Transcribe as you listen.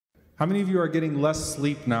How many of you are getting less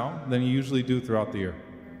sleep now than you usually do throughout the year?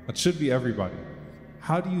 That should be everybody.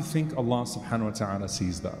 How do you think Allah subhanahu wa ta'ala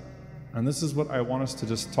sees that? And this is what I want us to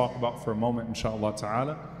just talk about for a moment, inshallah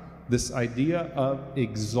ta'ala. This idea of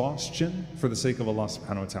exhaustion for the sake of Allah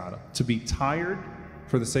subhanahu wa ta'ala. To be tired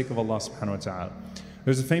for the sake of Allah subhanahu wa ta'ala.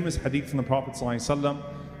 There's a famous hadith from the Prophet ﷺ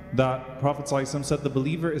that Prophet ﷺ said the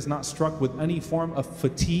believer is not struck with any form of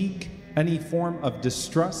fatigue, any form of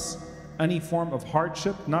distress, any form of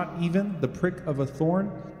hardship, not even the prick of a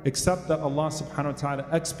thorn, except that Allah subhanahu wa ta'ala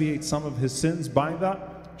expiates some of his sins by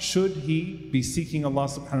that, should he be seeking Allah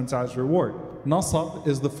subhanahu wa ta'ala's reward. Nasab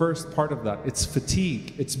is the first part of that. It's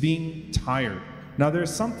fatigue, it's being tired. Now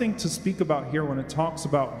there's something to speak about here when it talks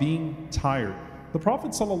about being tired. The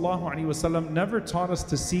Prophet ﷺ never taught us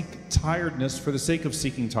to seek tiredness for the sake of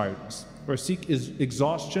seeking tiredness, or seek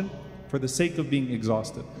exhaustion for the sake of being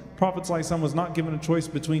exhausted. The Prophet ﷺ was not given a choice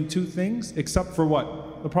between two things, except for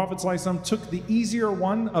what? The Prophet ﷺ took the easier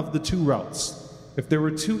one of the two routes. If there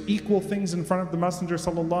were two equal things in front of the Messenger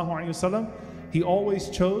ﷺ, he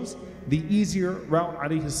always chose the easier route,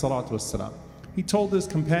 alayhi salatu wassalam. He told his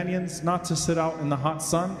companions not to sit out in the hot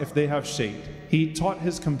sun if they have shade. He taught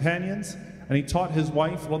his companions, and he taught his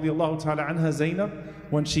wife, radiallahu ta'ala anha, Zainab,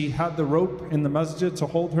 when she had the rope in the masjid to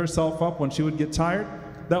hold herself up when she would get tired,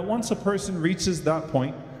 that once a person reaches that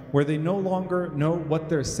point where they no longer know what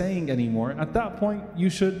they're saying anymore, at that point you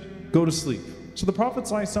should go to sleep. So the Prophet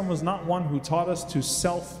ﷺ was not one who taught us to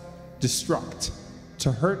self-destruct,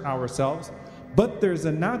 to hurt ourselves, but there's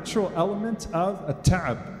a natural element of a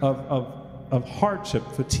ta'ab, of hardship,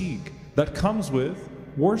 fatigue, that comes with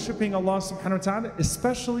worshipping Allah subhanahu wa ta'ala,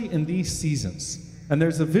 especially in these seasons. And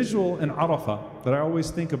there's a visual in Arafah that I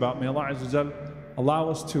always think about. May Allah Azza wa Jal allow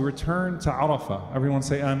us to return to Arafah. Everyone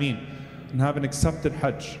say Ameen. And have an accepted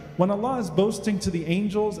Hajj. When Allah is boasting to the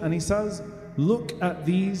angels and He says, look at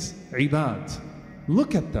these ibad.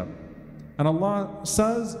 Look at them. And Allah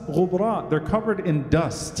says, ghubra, they're covered in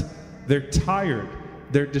dust. They're tired.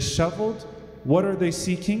 They're disheveled. What are they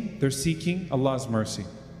seeking? They're seeking Allah's mercy.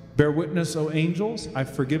 Bear witness, O angels,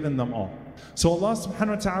 I've forgiven them all. So Allah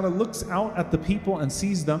subhanahu wa ta'ala looks out at the people and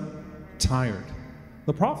sees them tired.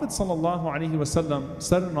 The Prophet ﷺ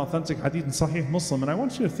said in an authentic hadith in Sahih Muslim, and I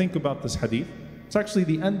want you to think about this hadith. It's actually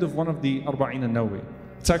the end of one of the Arba'in an-Nawawi.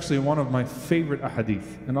 It's actually one of my favorite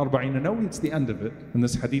ahadith. In Arba'in an-Nawawi, it's the end of it. In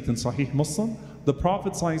this hadith in Sahih Muslim, the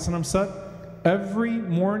Prophet ﷺ said, every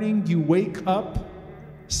morning you wake up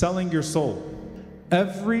selling your soul.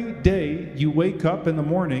 Every day you wake up in the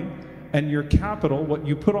morning and your capital, what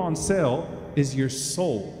you put on sale, is your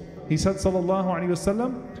soul. He said, sallallahu alaihi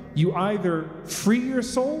wasallam, you either free your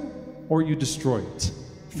soul or you destroy it.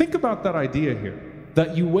 Think about that idea here,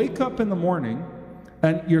 that you wake up in the morning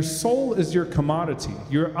and your soul is your commodity.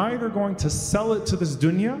 You're either going to sell it to this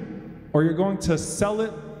dunya or you're going to sell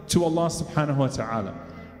it to Allah subhanahu wa ta'ala.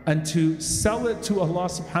 And to sell it to Allah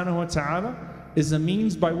subhanahu wa ta'ala is a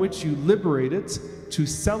means by which you liberate it. To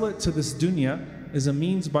sell it to this dunya is a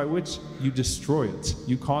means by which you destroy it.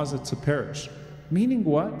 You cause it to perish. Meaning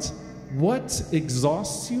what? What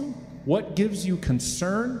exhausts you? What gives you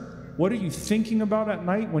concern? What are you thinking about at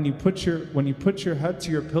night when you put your head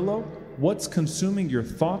to your pillow? What's consuming your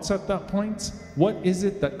thoughts at that point? What is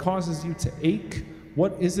it that causes you to ache?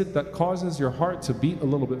 What is it that causes your heart to beat a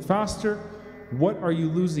little bit faster? What are you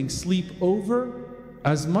losing sleep over?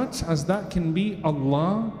 As much as that can be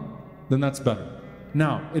Allah, then that's better.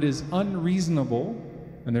 Now, it is unreasonable,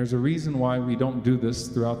 and there's a reason why we don't do this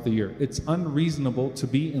throughout the year. It's unreasonable to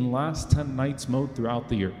be in last 10 nights mode throughout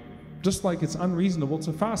the year. Just like it's unreasonable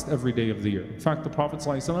to fast every day of the year. In fact, the Prophet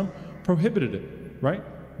ﷺ prohibited it, right?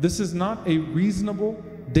 This is not a reasonable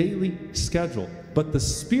daily schedule, but the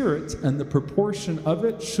spirit and the proportion of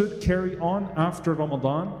it should carry on after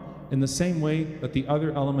Ramadan in the same way that the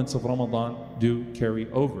other elements of Ramadan do carry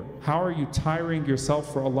over. How are you tiring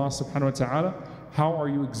yourself for Allah subhanahu wa ta'ala? How are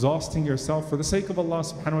you exhausting yourself for the sake of Allah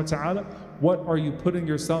subhanahu wa ta'ala? What are you putting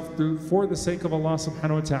yourself through for the sake of Allah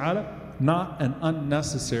subhanahu wa ta'ala? Not an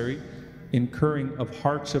unnecessary incurring of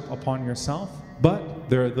hardship upon yourself, but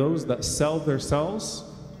there are those that sell themselves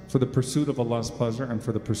for the pursuit of Allah's pleasure and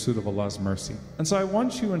for the pursuit of Allah's mercy. And so I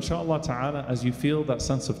want you, inshaAllah ta'ala, as you feel that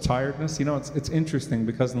sense of tiredness, you know, it's interesting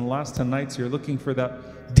because in the last 10 nights you're looking for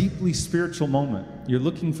that deeply spiritual moment. You're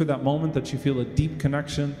looking for that moment that you feel a deep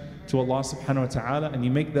connection to Allah subhanahu wa ta'ala, and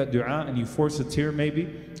you make that dua and you force a tear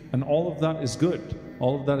maybe, and all of that is good.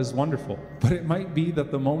 All of that is wonderful. But it might be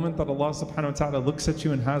that the moment that Allah subhanahu wa ta'ala looks at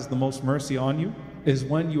you and has the most mercy on you is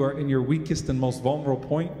when you are in your weakest and most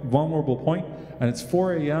vulnerable point, and it's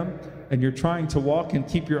 4 a.m. and you're trying to walk and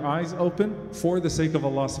keep your eyes open for the sake of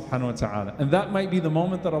Allah subhanahu wa ta'ala. And that might be the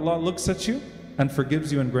moment that Allah looks at you and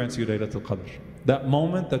forgives you and grants you Laylatul Qadr. That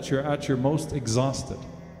moment that you're at your most exhausted.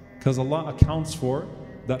 Because Allah accounts for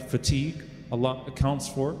that fatigue, Allah accounts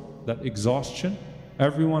for that exhaustion.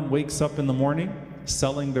 Everyone wakes up in the morning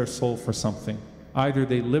selling their soul for something. Either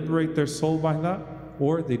they liberate their soul by that,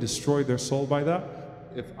 or they destroy their soul by that.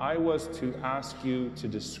 If I was to ask you to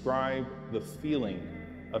describe the feeling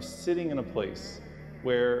of sitting in a place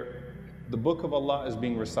where the book of Allah is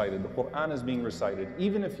being recited, the Quran is being recited,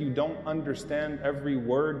 even if you don't understand every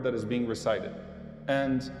word that is being recited,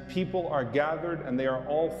 and people are gathered and they are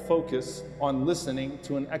all focused on listening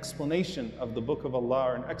to an explanation of the book of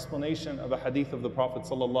Allah or an explanation of a hadith of the Prophet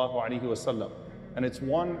ﷺ, and it's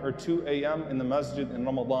 1 or 2 a.m. in the masjid in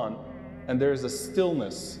Ramadan, and there's a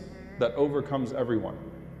stillness that overcomes everyone.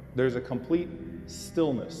 There's a complete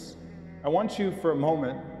stillness. I want you for a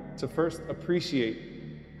moment to first appreciate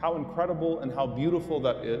how incredible and how beautiful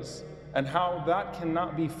that is, and how that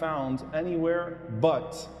cannot be found anywhere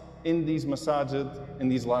but in these masajid in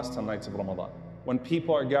these last 10 nights of Ramadan. When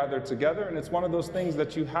people are gathered together, and it's one of those things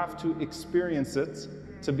that you have to experience it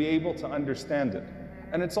to be able to understand it.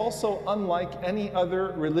 And it's also unlike any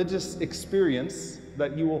other religious experience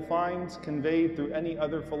that you will find conveyed through any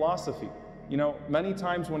other philosophy. You know, many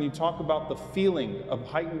times when you talk about the feeling of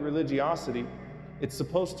heightened religiosity, it's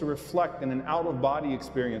supposed to reflect in an out-of-body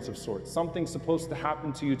experience of sorts. Something's supposed to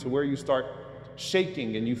happen to you to where you start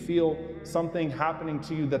shaking and you feel something happening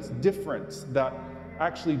to you that's different, that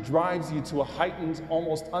actually drives you to a heightened,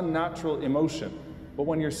 almost unnatural emotion. But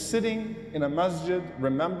when you're sitting in a masjid,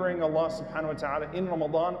 remembering Allah subhanahu wa ta'ala in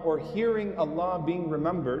Ramadan, or hearing Allah being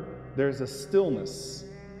remembered, there's a stillness.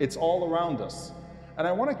 It's all around us. And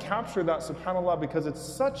I want to capture that, subhanAllah, because it's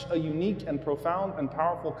such a unique and profound and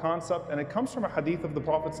powerful concept, and it comes from a hadith of the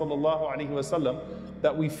Prophet ﷺ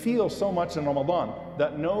that we feel so much in Ramadan,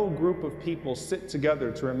 that no group of people sit together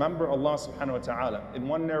to remember Allah subhanahu wa ta'ala in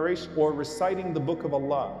one narration, or reciting the book of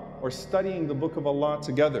Allah, or studying the book of Allah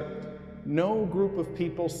together. No group of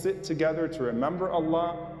people sit together to remember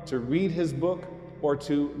Allah, to read His book, or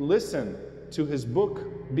to listen to His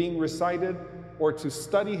book being recited, or to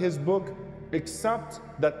study His book, except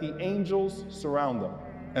that the angels surround them.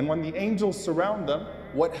 And when the angels surround them,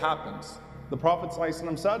 what happens? The Prophet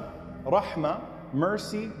ﷺ said, Rahmah,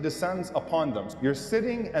 mercy descends upon them. You're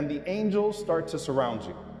sitting and the angels start to surround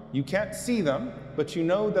you. You can't see them, but you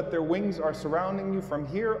know that their wings are surrounding you from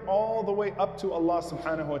here all the way up to Allah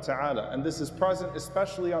subhanahu wa ta'ala. And this is present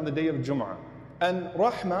especially on the day of Jum'ah. And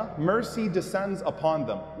Rahmah, mercy descends upon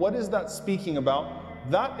them. What is that speaking about?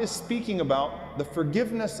 That is speaking about the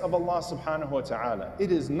forgiveness of Allah subhanahu wa ta'ala.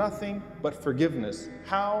 It is nothing but forgiveness.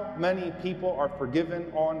 How many people are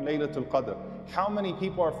forgiven on Laylatul Qadr? How many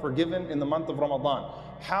people are forgiven in the month of Ramadan?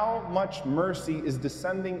 How much mercy is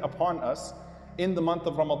descending upon us in the month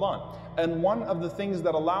of Ramadan? And one of the things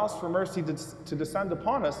that allows for mercy to descend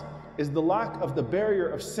upon us is the lack of the barrier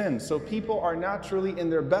of sin. So people are naturally in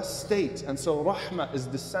their best state, and so rahmah is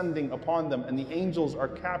descending upon them, and the angels are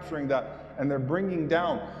capturing that, and they're bringing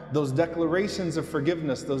down those declarations of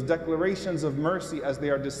forgiveness, those declarations of mercy as they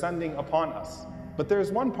are descending upon us. But there's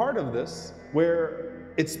one part of this where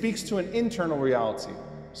it speaks to an internal reality.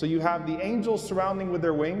 So you have the angels surrounding with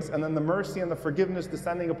their wings, and then the mercy and the forgiveness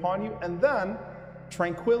descending upon you, and then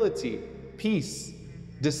tranquility, peace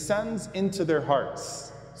descends into their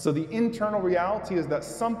hearts. So the internal reality is that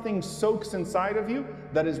something soaks inside of you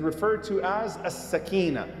that is referred to as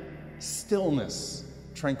as-sakina, stillness,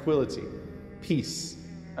 tranquility, peace.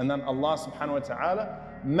 And then Allah subhanahu wa ta'ala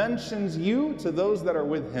mentions you to those that are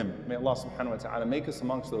with Him. May Allah subhanahu wa ta'ala make us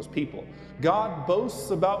amongst those people. God boasts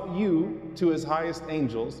about you to His highest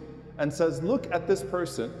angels and says, look at this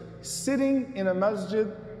person sitting in a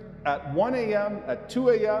masjid at 1 a.m., at 2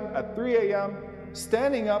 a.m., at 3 a.m.,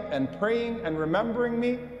 standing up and praying and remembering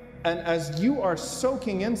me. And as you are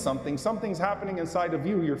soaking in something, something's happening inside of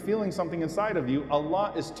you, you're feeling something inside of you,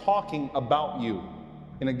 Allah is talking about you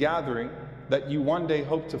in a gathering that you one day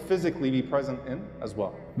hope to physically be present in as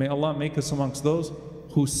well. May Allah make us amongst those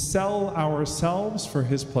who sell ourselves for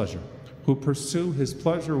His pleasure, who pursue His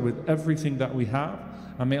pleasure with everything that we have.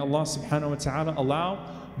 And may Allah subhanahu wa ta'ala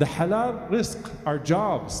allow the halal rizq, our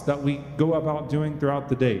jobs that we go about doing throughout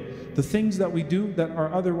the day, the things that we do that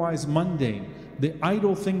are otherwise mundane, the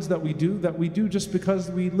idle things that we do just because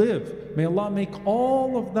we live. May Allah make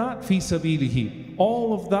all of that fi sabilihi,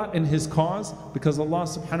 all of that in His cause, because Allah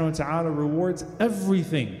subhanahu wa ta'ala rewards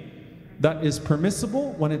everything that is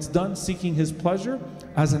permissible when it's done seeking His pleasure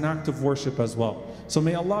as an act of worship as well. So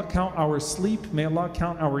may Allah count our sleep, may Allah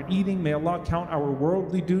count our eating, may Allah count our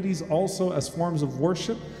worldly duties also as forms of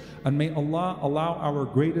worship, and may Allah allow our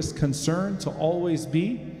greatest concern to always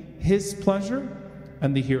be His pleasure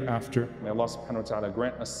and the hereafter. May Allah subhanahu wa ta'ala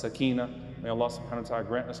grant us sakina. May Allah subhanahu wa ta'ala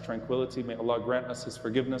grant us tranquility. May Allah grant us His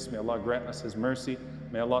forgiveness. May Allah grant us His mercy.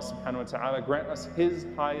 May Allah subhanahu wa ta'ala grant us His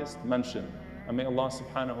highest mention. And may Allah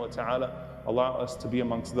subhanahu wa ta'ala allow us to be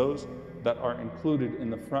amongst those that are included in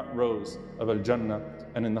the front rows of Al-Jannah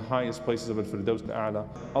and in the highest places of Al-Firdaus Al-A'la.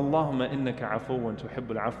 Allahumma innaka afuwan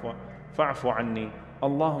tuhibbul afwa fa'fu anni.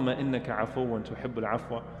 Allahumma innaka afuwan tuhibbul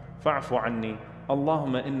afwa fa'fu anni.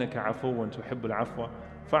 Allahumma innaka afuwan tuhibbul afwa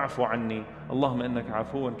fa'fu anni. Allahumma innaka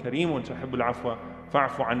afuwan kareemun tuhibbul afwa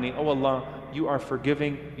fa'fu anni. Oh Allah, you are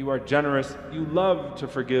forgiving, you are generous, you love to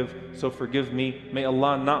forgive, so forgive me. May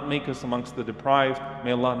Allah not make us amongst the deprived.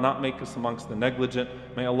 May Allah not make us amongst the negligent.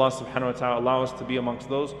 May Allah subhanahu wa ta'ala allow us to be amongst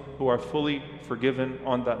those who are fully forgiven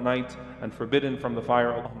on that night and forbidden from the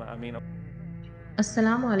fire. Allahumma ameen.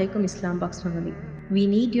 Assalamu alaikum Islam Box family. We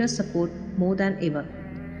need your support more than ever.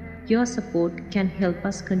 Your support can help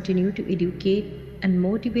us continue to educate and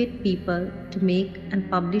motivate people to make and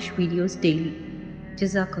publish videos daily.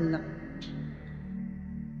 Jazakallah.